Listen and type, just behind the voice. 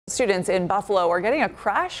students in Buffalo are getting a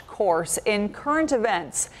crash course in current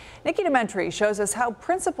events. Nikki Dementri shows us how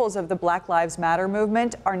principles of the Black Lives Matter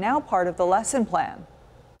movement are now part of the lesson plan.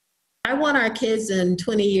 I want our kids in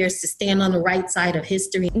 20 years to stand on the right side of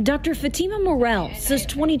history. Dr. Fatima Morel says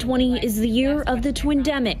 2020 is the year of the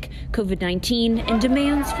twindemic, COVID-19 and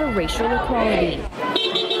demands for racial equality.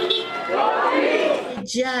 It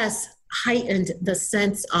just heightened the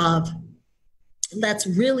sense of let's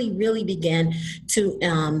really begin to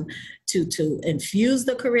infuse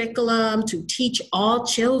the curriculum, to teach all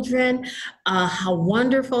children how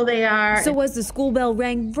wonderful they are. So as the school bell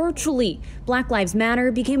rang virtually, Black Lives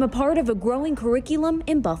Matter became a part of a growing curriculum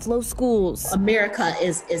in Buffalo schools. America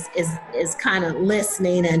is kind of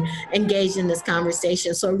listening and engaged in this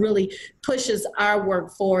conversation. So it really pushes our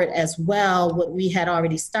work forward as well, what we had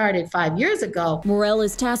already started 5 years ago. Morel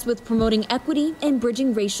is tasked with promoting equity and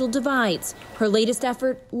bridging racial divides. Her latest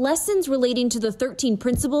effort, lessons relating to the 13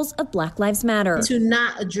 principles of Black Lives Matter. To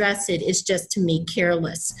not address it is just, to me,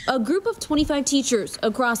 careless. A group of 25 teachers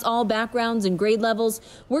across all backgrounds and grade levels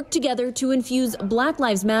work together to infuse Black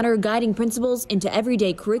Lives Matter guiding principles into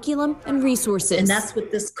everyday curriculum and resources. And that's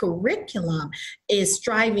what this curriculum is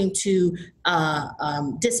striving to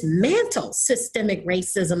dismantle systemic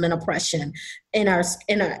racism and oppression in our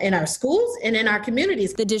schools and in our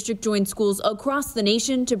communities. The district joined schools across the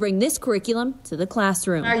nation to bring this curriculum to the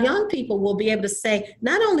classroom. Our young people will be able to say,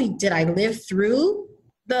 not only did I live through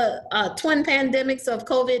the twin pandemics of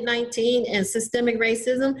COVID-19 and systemic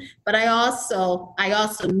racism, but I also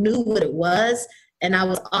knew what it was. And I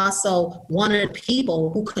was also one of the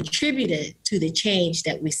people who contributed to the change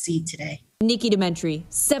that we see today. Nikki Dementri,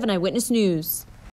 7 Eyewitness News.